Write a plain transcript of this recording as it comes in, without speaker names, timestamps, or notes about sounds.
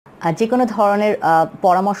যে কোনো ধরনের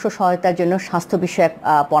পরামর্শ সহায়তার জন্য স্বাস্থ্য বিষয়ক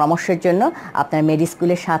পরামর্শের জন্য আপনার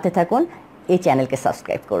মেডিস্কুলের সাথে থাকুন, এই চ্যানেলকে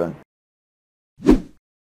সাবস্ক্রাইব করুন।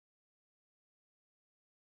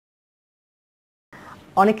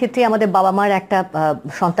 অনেক ক্ষেত্রে আমাদের বাবা মার একটা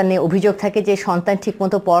সন্তান নিয়ে অভিযোগ থাকে যে সন্তান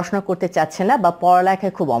ঠিকমতো পড়াশোনা করতে চাচ্ছে না বা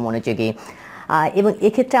পড়ালেখায় খুব অমনোযোগী। এবং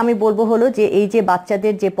এক্ষেত্রে আমি বলবো হলো যে এই যে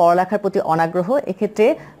বাচ্চাদের যে পড়ালেখার প্রতি অনাগ্রহ, এক্ষেত্রে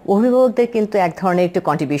অভিভাবকদের কিন্তু এক ধরনের একটু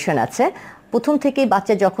কন্ট্রিবিউশন আছে। প্রথম থেকেই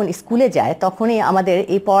বাচ্চা যখন স্কুলে যায় তখনই আমাদের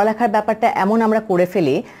এই পড়ালেখার ব্যাপারটা এমন আমরা করে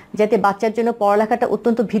ফেলি যাতে বাচ্চার জন্য পড়ালেখাটা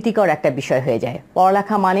অত্যন্ত ভীতিকর একটা বিষয় হয়ে যায়।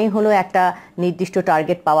 পড়ালেখা মানেই হলো একটা নির্দিষ্ট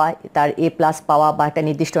টার্গেট পাওয়া, তার A+ পাওয়া বা একটা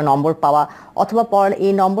নির্দিষ্ট নম্বর পাওয়া, অথবা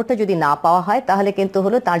এই নম্বরটা যদি না পাওয়া হয় তাহলে কিন্তু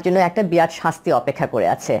হলো তার জন্য একটা বিরাট শাস্তি অপেক্ষা করে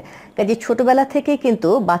আছে। কাজে ছোটবেলা থেকেই কিন্তু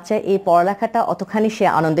বাচ্চা এই পড়ালেখাটা অতখানি সে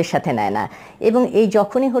আনন্দের সাথে নেয় না, এবং এই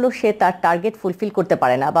যখনই হলো সে তার টার্গেট ফুলফিল করতে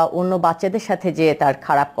পারে না বা অন্য বাচ্চাদের সাথে যে তার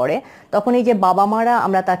খারাপ করে, তখন এই যে বাবা মারা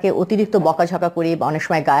আমরা তাকে অতিরিক্ত বকাঝকা করি বা অনেক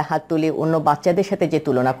সময় গায়ে হাত তুলি, অন্য বাচ্চাদের সাথে যে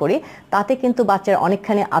তুলনা করি, তাতে কিন্তু বাচ্চার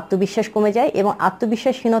অনেকখানি আত্মবিশ্বাস কমে যায় এবং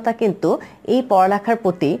আত্মবিশ্বাসহীনতা কিন্তু এই পড়ালেখার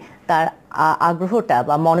প্রতি তার আগ্রহটা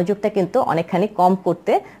বা মনোযোগটা কিন্তু অনেকখানি কম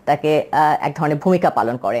করতে তাকে এক ধরনের ভূমিকা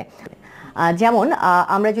পালন করে। যেমন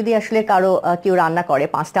আমরা যদি আসলে কেউ রান্না করে,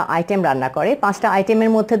 5টা আইটেম রান্না করে, 5টা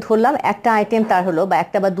আইটেমের মধ্যে ধরলাম একটা আইটেম তার হলো বা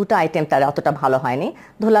একটা বা দুটো আইটেম তার অতটা ভালো হয়নি,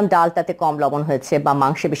 ধরলাম ডালটাতে কম লবণ হয়েছে বা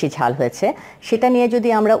মাংসে বেশি ঝাল হয়েছে, সেটা নিয়ে যদি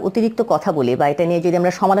আমরা অতিরিক্ত কথা বলি বা এটা নিয়ে যদি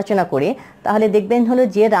আমরা সমালোচনা করি, তাহলে দেখবেন হলো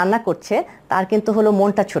যে রান্না করছে তার কিন্তু হলো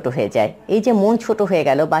মনটা ছোট হয়ে যায়। এই যে মন ছোট হয়ে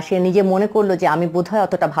গেল বা সে নিজে মনে করলো যে আমি বোধহয়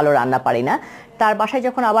অতটা ভালো রান্না পারি না, তার বাসায়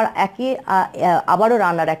যখন আবারও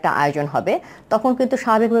রান্নার একটা আয়োজন হবে, তখন কিন্তু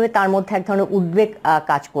স্বাভাবিকভাবে তার মধ্যে এক ধরনের উদ্বেগ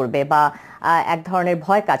কাজ করবে বা এক ধরনের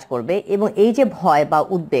ভয় কাজ করবে, এবং এই যে ভয় বা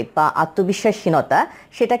উদ্বেগ বা আত্মবিশ্বাসহীনতা,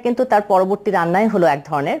 সেটা কিন্তু তার পরবর্তী রান্নায় হলো এক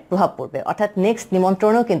ধরনের প্রভাব পড়বে, অর্থাৎ নেক্সট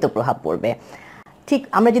নিমন্ত্রণেও কিন্তু প্রভাব পড়বে। ঠিক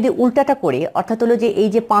আমরা যদি উল্টাটা করি, অর্থাৎ হলো যে এই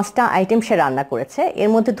যে 5টা আইটেম সে রান্না করেছে, এর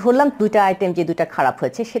মধ্যে ধরলাম 2টা আইটেম যে 2টা খারাপ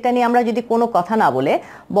হয়েছে, সেটা নিয়ে আমরা যদি কোনো কথা না বলে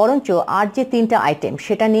বরঞ্চ আর যে 3টা আইটেম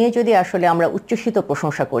সেটা নিয়ে যদি আসলে আমরা উচ্ছ্বসিত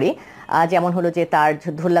প্রশংসা করি, যেমন হলো যে তার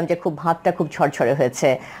ধরলাম যে ভাতটা খুব ঝরঝরে হয়েছে,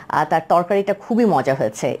 তার তরকারিটা খুবই মজা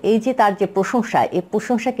হয়েছে, এই যে তার যে প্রশংসা, এই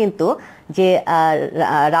প্রশংসা কিন্তু যে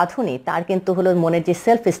রাঁধুনি তার কিন্তু হলো মনের যে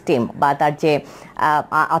সেলফ এস্টিম বা তার যে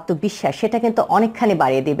আত্মবিশ্বাস, সেটা কিন্তু অনেকখানি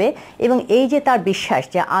বাড়িয়ে দিবে। এবং এই যে তার বিশ্বাস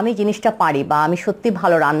যে আমি জিনিসটা পারি বা আমি সত্যি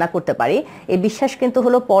ভালো রান্না করতে পারি, এই বিশ্বাস কিন্তু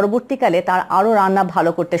হলো পরবর্তীকালে তার আরও রান্না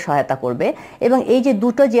ভালো করতে সহায়তা করবে। এবং এই যে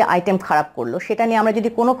দুটো যে আইটেম খারাপ করলো, সেটা নিয়ে আমরা যদি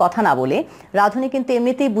কোনো কথা না বলি, রাঁধুনি কিন্তু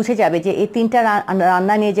এমনিতেই বুঝে যাবে যে এই 3টা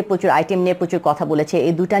রান্না নিয়ে যে প্রচুর আইটেম নিয়ে প্রচুর কথা বলেছে,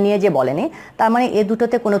 এই 2টা নিয়ে যে বলেনি, তার মানে এই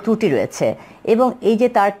দুটোতে কোনো ত্রুটি রয়েছে। এবং এই যে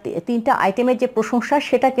তার 3টা আইটেমের যে প্রশংসা,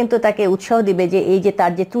 সেটা কিন্তু তাকে উৎসাহ দিবে যে এই যে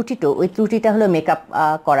তার যে ওই ত্রুটিটা হলো মেকআপ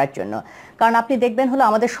করার জন্য। কারণ আপনি দেখবেন হলো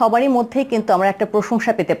আমাদের সবারই মধ্যেই কিন্তু আমরা একটা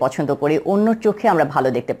প্রশংসা পেতে পছন্দ করি, অন্যর চোখে আমরা ভালো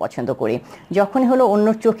দেখতে পছন্দ করি। যখনই হলো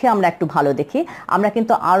অন্যর চোখে আমরা একটু ভালো দেখি, আমরা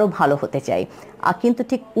কিন্তু আরও ভালো হতে চাই। কিন্তু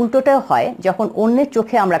ঠিক উল্টোটাও হয়, যখন অন্যের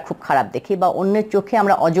চোখে আমরা খুব খারাপ দেখি বা অন্যের চোখে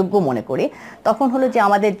আমরা অযোগ্য মনে করি, তখন হলো যে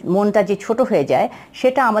আমাদের মনটা যে ছোট হয়ে যায়,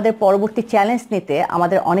 সেটা আমাদের পরবর্তী চ্যালেঞ্জ নিতে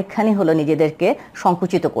আমাদের অনেকখানি হলো নিজেদেরকে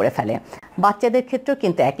সংকুচিত করে ফেলে। বাচ্চাদের ক্ষেত্রেও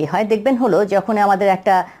কিন্তু একই হয়। দেখবেন হলো যখন আমাদের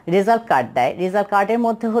একটা রেজাল্ট কার্ড দেয়, রেজাল্ট কার্ডের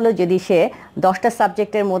মধ্যে হলো যদি সে 10টা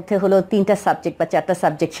সাবজেক্টের মধ্যে হলো 3টা সাবজেক্ট বা 4টা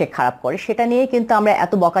সাবজেক্ট সে খারাপ করে, সেটা নিয়ে কিন্তু আমরা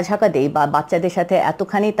এত বকাঝকা দিই বা বাচ্চাদের সাথে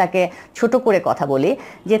এতখানি তাকে ছোট করে কথা বলি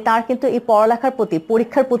যে তার কিন্তু এই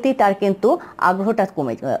পরীক্ষার প্রতি তার কিন্তু আগ্রহটা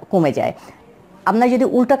কমে যায়। আমরা যদি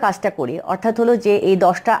উল্টা কাজটা করি, অর্থাৎ হলো যে এই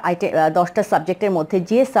 10টা সাবজেক্টের মধ্যে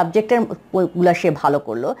যে সাবজেক্টেরগুলো সে ভালো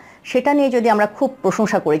করলো, সেটা নিয়ে যদি আমরা খুব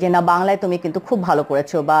প্রশংসা করি যে না, বাংলায় তুমি কিন্তু খুব ভালো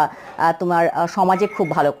করেছো বা তোমার সমাজে খুব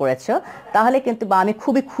ভালো করেছো, তাহলে কিন্তু বা আমি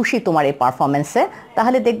খুবই খুশি তোমার এই পারফরমেন্সে,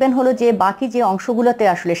 তাহলে দেখবেন হলো যে বাকি যে অংশগুলোতে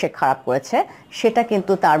আসলে সে খারাপ করেছে, সেটা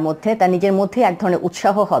কিন্তু তার নিজের মধ্যে এক ধরনের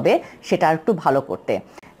উৎসাহ হবে সেটা একটু ভালো করতে।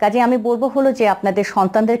 কাজে আমি বলবো হলো যে আপনাদের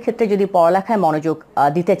সন্তানদের ক্ষেত্রে যদি পড়ালেখায় মনোযোগ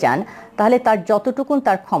দিতে চান, তাহলে তার যতটুকুন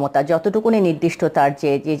তার ক্ষমতা, যতটুকুনি নির্দিষ্ট তার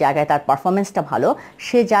যে জায়গায় তার পারফরমেন্সটা ভালো,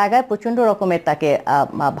 সে জায়গায় প্রচণ্ড রকমের তাকে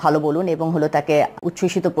ভালো বলুন এবং হলো তাকে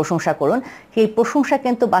উচ্ছ্বসিত প্রশংসা করুন। সেই প্রশংসা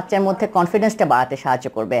কিন্তু বাচ্চার মধ্যে কনফিডেন্সটা বাড়াতে সাহায্য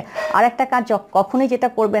করবে। আর একটা কাজ কখনোই যেটা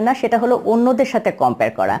করবেন না, সেটা হলো অন্যদের সাথে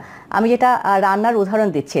কম্পেয়ার করা। আমি যেটা রান্নার উদাহরণ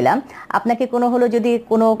দিচ্ছিলাম, আপনাকে যদি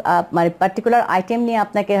কোনো মানে পার্টিকুলার আইটেম নিয়ে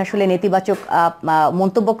আপনাকে আসলে নেতিবাচক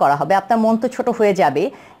মন্তব্য করা হবে, আপনার মন তো ছোট হয়ে যাবে,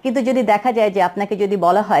 কিন্তু যদি দেখা যায় যে আপনাকে যদি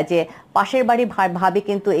বলা হয় যে পাশের বাড়ি ভাবি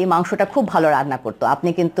কিন্তু এই মাংসটা খুব ভালো রান্না করতো, আপনি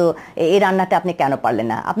কিন্তু এই রান্নাটা আপনি কেন পারলেন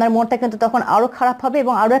না, আপনার মনটা কিন্তু তখন আরও খারাপ হবে।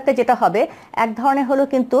 এবং আরও একটা যেটা হবে, এক ধরনের হলো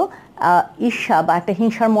কিন্তু ঈর্ষা বা একটা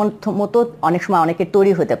হিংসার মতো অনেক সময় অনেকে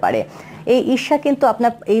তৈরি হতে পারে। এই ঈর্ষা কিন্তু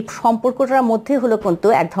আপনার এই সম্পর্কটার মধ্যে হলো কিন্তু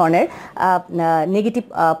এক ধরনের নেগেটিভ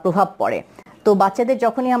প্রভাব পড়ে। তো বাচ্চাদের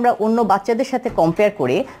যখনই আমরা অন্য বাচ্চাদের সাথে কম্পেয়ার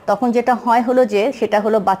করি, তখন যেটা হয় হলো যে সেটা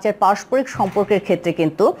হলো বাচ্চার পারস্পরিক সম্পর্কের ক্ষেত্রে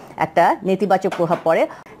কিন্তু একটা নেতিবাচক প্রভাব পড়ে।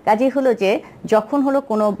 কাজেই হলো যে যখন হলো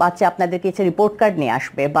কোনো বাচ্চা আপনাদেরকে এসে রিপোর্ট কার্ড নিয়ে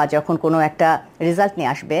আসবে বা যখন কোনো একটা রেজাল্ট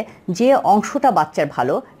নিয়ে আসবে, যে অংশটা বাচ্চার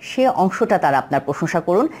ভালো সে অংশটা তারা আপনার প্রশংসা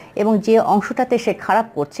করুন, এবং যে অংশটাতে সে খারাপ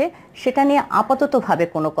করছে সেটা নিয়ে আপাততভাবে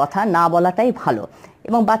কোনো কথা না বলাটাই ভালো।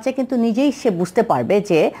 এবং বাচ্চা কিন্তু নিজেই সে বুঝতে পারবে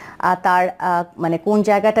যে তার মানে কোন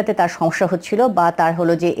জায়গাটাতে তার সমস্যা হচ্ছিল, বা তার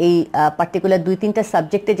হলো যে এই পার্টিকুলার 2-3টা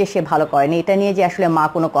সাবজেক্টে যে সে ভালো করেনি, এটা নিয়ে যে আসলে মা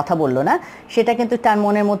কোনো কথা বললো না, সেটা কিন্তু তার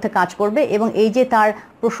মনের মধ্যে কাজ করবে। এবং এই যে তার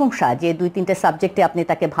প্রশংসা, যে 2-3টে সাবজেক্টে আপনি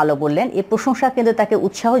তাকে ভালো বললেন, এই প্রশংসা কিন্তু তাকে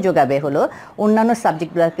উৎসাহ যোগাবে হলো অন্যান্য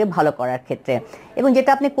সাবজেক্টগুলোকে ভালো করার ক্ষেত্রে। এবং যেটা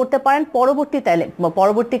আপনি করতে পারেন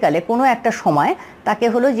পরবর্তীকালে কোনো একটা সময় তাকে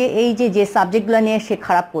হলো যে এই যে সাবজেক্টগুলো নিয়ে সে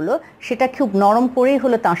খারাপ করলো, সেটা খুব নরম করেই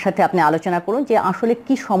হলো তার সাথে আপনি আলোচনা করুন যে আসলে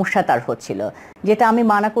কি সমস্যা তার হচ্ছিল। যেটা আমি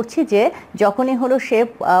মানা করছি যে যখনই হলো সে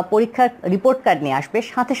পরীক্ষার রিপোর্ট কার্ড নিয়ে আসবে,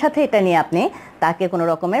 সাথে সাথে এটা নিয়ে আপনি তাকে কোনো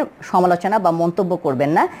রকমের সমালোচনা বা মন্তব্য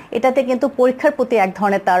করবেন না। এটাতে কিন্তু পরীক্ষার প্রতি এক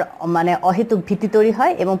ধরনের তার মানে অহেতুক ভীতি তৈরি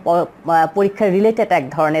হয়, এবং পরীক্ষার রিলেটেড এক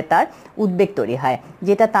ধরনের তার উদ্বেগ তৈরি হয়,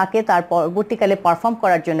 যেটা তাকে তার পরবর্তীকালে পারফর্ম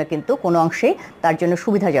করার জন্য কিন্তু কোনো অংশেই তার জন্য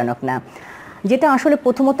সুবিধাজনক না। যেটা আসলে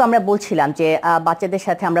প্রথমত আমরা বলছিলাম যে বাচ্চাদের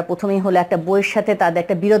সাথে আমরা প্রথমেই হলো একটা বইয়ের সাথে তাদের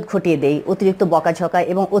একটা বিরোধ ঘটিয়ে দেই, অতিরিক্ত বকাঝকা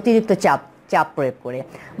এবং অতিরিক্ত চাপ প্রয়োগ করে।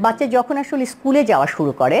 বাচ্চা যখন আসলে স্কুলে যাওয়া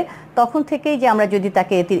শুরু করে, তখন থেকেই যে আমরা যদি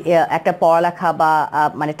তাকে একটা পড়ালেখা বা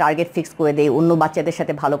মানে টার্গেট ফিক্স করে দেই, অন্য বাচ্চাদের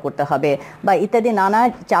সাথে ভালো করতে হবে বা ইত্যাদি নানা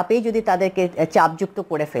চাপেই যদি তাদেরকে চাপযুক্ত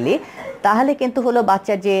করে ফেলি, তাহলে কিন্তু হলো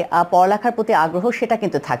বাচ্চার যে পড়ালেখার প্রতি আগ্রহ সেটা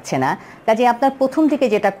কিন্তু থাকছে না। কাজে আপনার প্রথম দিকে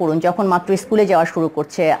যেটা করুন, যখন মাত্র স্কুলে যাওয়া শুরু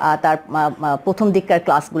করছে, তার প্রথম দিককার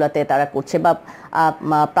ক্লাসগুলোতে তারা করছে বা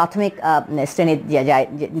প্রাথমিক শ্রেণীর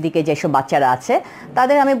দিকে যেসব বাচ্চারা আছে,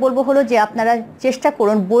 তাদের আমি বলবো হলো যে আপনারা চেষ্টা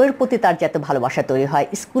করুন বইয়ের প্রতি তার যাতে ভালোবাসা তৈরি হয়,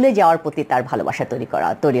 স্কুলে যাওয়ার প্রতি তার ভালোবাসা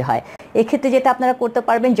তৈরি হয়। এক্ষেত্রে যেটা আপনারা করতে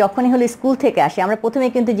পারবেন, যখনই হলো স্কুল থেকে আসে, আমরা প্রথমে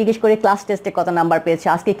কিন্তু জিজ্ঞেস করি ক্লাস টেস্টে কত নাম্বার পেয়েছে,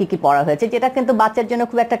 আজকে কি পড়া হয়েছে, যেটা কিন্তু বাচ্চার জন্য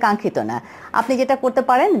খুব একটা কাঙ্ক্ষিত না। আপনি যেটা করতে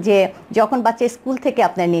পারেন যে যখন বাচ্চা স্কুল থেকে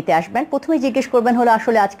আপনার নিতে আসবেন, প্রথমে জিজ্ঞেস করবেন হলো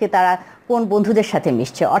আসলে আজকে তারা কোন বন্ধুদের সাথে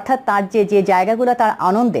মিশছে, অর্থাৎ তার যে জায়গাগুলো তার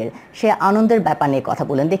আনন্দের, সে আনন্দের ব্যাপার নিয়ে কথা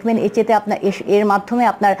বলেন। দেখবেন এর চেয়ে আপনার এর মাধ্যমে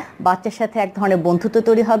আপনার বাচ্চার সাথে এক ধরনের বন্ধুত্ব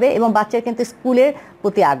তৈরি হবে, এবং বাচ্চার কিন্তু স্কুলের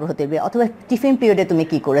প্রতি আগ্রহ তৈরি। অথবা টিফিন পিরিয়ডে তুমি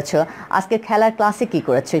কি করেছো, আজকে খেলার ক্লাসে কি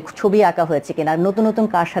করেছো, ছবি আঁকা হয়েছে কিনা, নতুন নতুন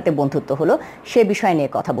কার সাথে বন্ধুত্ব হলো, সে বিষয় নিয়ে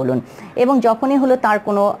কথা বলুন। এবং যখনই হলো তার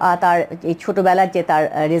কোনো তার এই ছোটোবেলার যে তার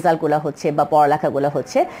রেজাল্টগুলো হচ্ছে বা পড়ালেখাগুলো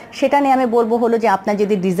হচ্ছে, সেটা নিয়ে আমি বলবো হলো যে আপনার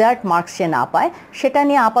যদি ডিজার্ট মার্কস সে না পায়, সেটা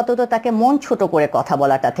নিয়ে আপাতত তাকে মন ছোট করে কথা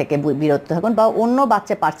বলাটা থেকে বিরত থাকুন, বা অন্য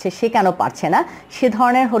বাচ্চা পারছে সে কেন পারছে না, সে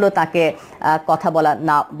ধরনের হলো তাকে কথা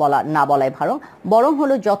না বলাই বরং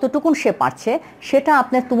হলো যতটুকুন সে পারছে সেটা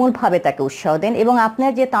আপনার তুমুলভাবে তাকে উৎসাহ দেন, এবং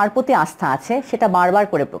আপনার যে তার প্রতি আস্থা আছে সেটা বারবার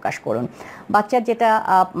করে প্রকাশ করুন। বাচ্চার যেটা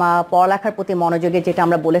পড়ালেখার প্রতি মনোযোগে যেটা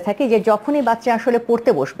আমরা বলে থাকি, যে যখনই বাচ্চা আসলে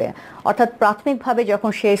পড়তে বসবে, অর্থাৎ প্রাথমিকভাবে যখন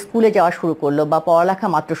সে স্কুলে যাওয়া শুরু করলো বা পড়ালেখা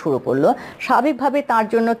মাত্র শুরু করলো, স্বাভাবিকভাবে তার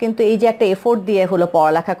জন্য কিন্তু এই যে একটা এফোর্ট দিয়ে হলো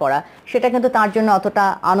পড়ালেখা করা, সেটা কিন্তু তার জন্য অতটা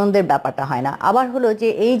আনন্দের ব্যাপারটা হয় না। আবার হলো যে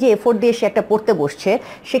এই যে এফোর্ট দিয়ে সে একটা পড়তে বসছে,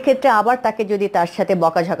 সেক্ষেত্রে আবার তাকে যদি তার সাথে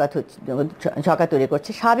বকাঝকা তৈরি করছে,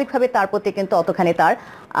 স্বাভাবিকভাবে তার প্রতি কিন্তু অতখানি তার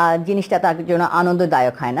জিনিসটা তার জন্য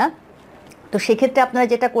আনন্দদায়ক হয় না। তো সেক্ষেত্রে আপনারা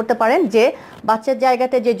যেটা করতে পারেন যে বাচ্চার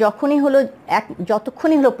জায়গাতে যে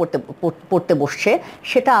যতক্ষণই হলো পড়তে বসছে,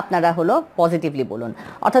 সেটা আপনারা হলো পজিটিভলি বলুন।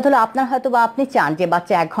 অর্থাৎ হলো আপনার হয়তো বা আপনি চান যে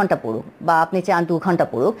বাচ্চা 1 ঘন্টা পড়ুক, বা আপনি চান 2 ঘন্টা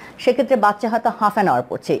পড়ুক, সেক্ষেত্রে বাচ্চা হয়তো হাফ অ্যান আওয়ার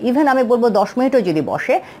পড়ছে, ইভেন আমি বলবো 10 মিনিটও যদি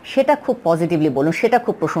বসে, সেটা খুব পজিটিভলি বলুন, সেটা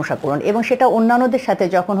খুব প্রশংসা করুন। এবং সেটা অন্যান্যদের সাথে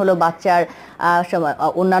যখন হলো বাচ্চার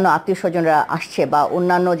অন্যান্য আত্মীয় স্বজনরা আসছে বা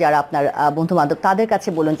অন্যান্য যারা আপনার বন্ধু বান্ধব, তাদের কাছে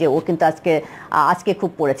বলুন যে ও কিন্তু আজকে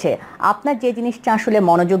খুব পড়েছে। আপনার যে জিনিসটা আসলে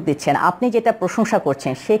মনোযোগ দিচ্ছেন, আপনি যেটা প্রশংসা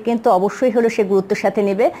করছেন, সে কিন্তু অবশ্যই হলো সে গুরুত্বের সাথে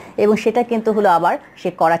নেবে, এবং সেটা কিন্তু হলো আবার সে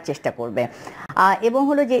করার চেষ্টা করবে। এবং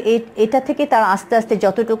হলো যে এটা থেকে তার আস্তে আস্তে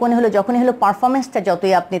যতটুকুনি হলো, যখনই হলো পারফরমেন্সটা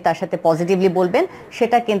যতই আপনি তার সাথে পজিটিভলি বলবেন,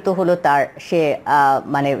 সেটা কিন্তু হলো সে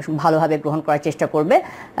মানে ভালোভাবে গ্রহণ করার চেষ্টা করবে।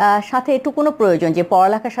 সাথে এটুকুনো প্রয়োজন যে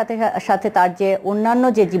পড়ালেখার সাথে সাথে তার যে অন্যান্য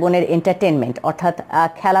যে জীবনের এন্টারটেনমেন্ট, অর্থাৎ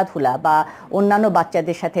খেলাধুলা বা অন্যান্য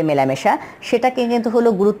বাচ্চাদের সাথে মেলামেশা, সেটাকে কিন্তু হলো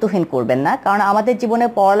গুরুত্বহীন করবেন না। না, কারণ আমাদের জীবনে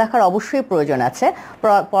পড়ালেখার অবশ্যই প্রয়োজন আছে।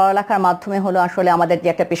 পড়ালেখার মাধ্যমে হলো আসলে আমাদের যে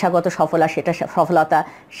একটা পেশাগত সফলতা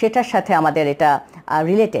সেটার সাথে আমাদের এটা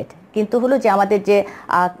রিলেটেড। কিন্তু হলো যে আমাদের যে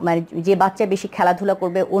মানে যে বাচ্চা বেশি খেলাধুলা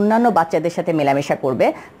করবে, অন্যান্য বাচ্চাদের সাথে মেলামেশা করবে,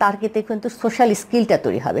 তার কিন্তু সোশ্যাল স্কিলটা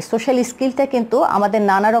তৈরি হবে। সোশ্যাল স্কিলটা কিন্তু আমাদের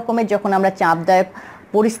নানা রকমের যখন আমরা চাপদায়ক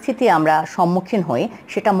পরিস্থিতি আমরা সম্মুখীন হই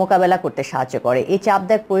সেটা মোকাবেলা করতে সাহায্য করে। এই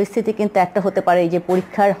চাপদায়ক পরিস্থিতি কিন্তু একটা হতে পারে এই যে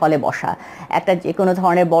পরীক্ষার হলে বসা, একটা যে কোনো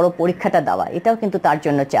ধরনের বড় পরীক্ষাটা দেওয়া, এটাও কিন্তু তার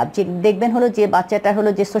জন্য চাপ। যে দেখবেন হলো যে বাচ্চাটা হলো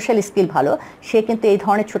যে সোশ্যাল স্কিল ভালো, সে কিন্তু এই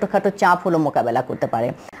ধরনের ছোটোখাটো চাপ হলো মোকাবেলা করতে পারে।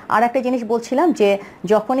 আর একটা জিনিস বলছিলাম যে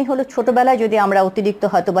যখনই হলো ছোটোবেলায় যদি আমরা অতিরিক্ত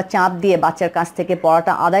হয়তো বা চাপ দিয়ে বাচ্চার কাছ থেকে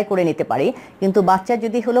পড়াটা আদায় করে নিতে পারি, কিন্তু বাচ্চার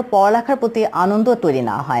যদি হলো পড়ালেখার প্রতি আনন্দ তৈরি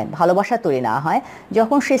না হয়, ভালোবাসা তৈরি না হয়,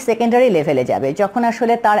 যখন সে সেকেন্ডারি লেভেলে যাবে, যখন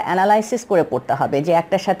আসলে তার অ্যানালাইসিস করে পড়তে হবে যে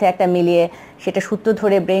একটার সাথে একটা মিলিয়ে সেটা সূত্র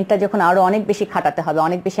ধরে ব্রেনটা যখন আরও অনেক বেশি খাটাতে হবে,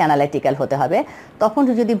 অনেক বেশি অ্যানালাইটিক্যাল হতে হবে, তখন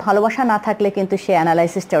যদি ভালোবাসা না থাকলে কিন্তু সে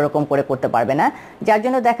অ্যানালাইসিসটা ওরকম করে করতে পারবে না। যার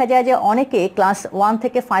জন্য দেখা যায় যে অনেকে ক্লাস 1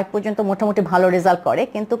 থেকে 5 পর্যন্ত মোটামুটি ভালো রেজাল্ট করে,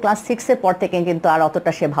 কিন্তু ক্লাস 6-এর পর থেকে কিন্তু আর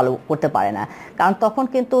অতটা সে ভালো করতে পারে না, কারণ তখন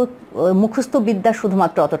কিন্তু মুখস্থ বিদ্যা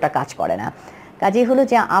শুধুমাত্র অতটা কাজ করে না। কাজেই হলো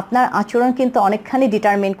যে আপনার আচরণ কিন্তু অনেকখানি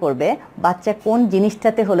ডিটারমিন করবে বাচ্চা কোন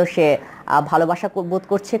জিনিসটাতে হলো সে ভালোবাসা বোধ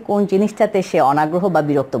করছে, কোন জিনিসটাতে সে অনাগ্রহ বা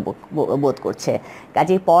বিরক্ত বোধ করছে।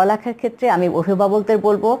 কাজেই পড়ালেখার ক্ষেত্রে আমি অভিভাবকদের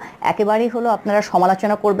বলবো একেবারেই হলো আপনারা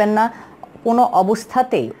সমালোচনা করবেন না, কোনো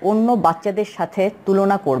অবস্থাতেই অন্য বাচ্চাদের সাথে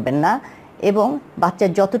তুলনা করবেন না, এবং বাচ্চা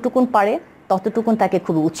যতটুকুন পারে ততটুকুন তাকে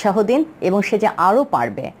খুব উৎসাহ দিন, এবং সে যে আরও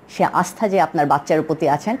পারবে সে আস্থা যে আপনার বাচ্চার প্রতি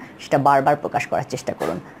আছেন সেটা বারবার প্রকাশ করার চেষ্টা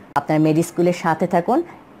করুন। আপনার মেডি স্কুলের সাথে থাকুন,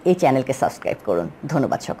 এই চ্যানেলকে সাবস্ক্রাইব করুন।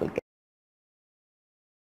 ধন্যবাদ সকলকে।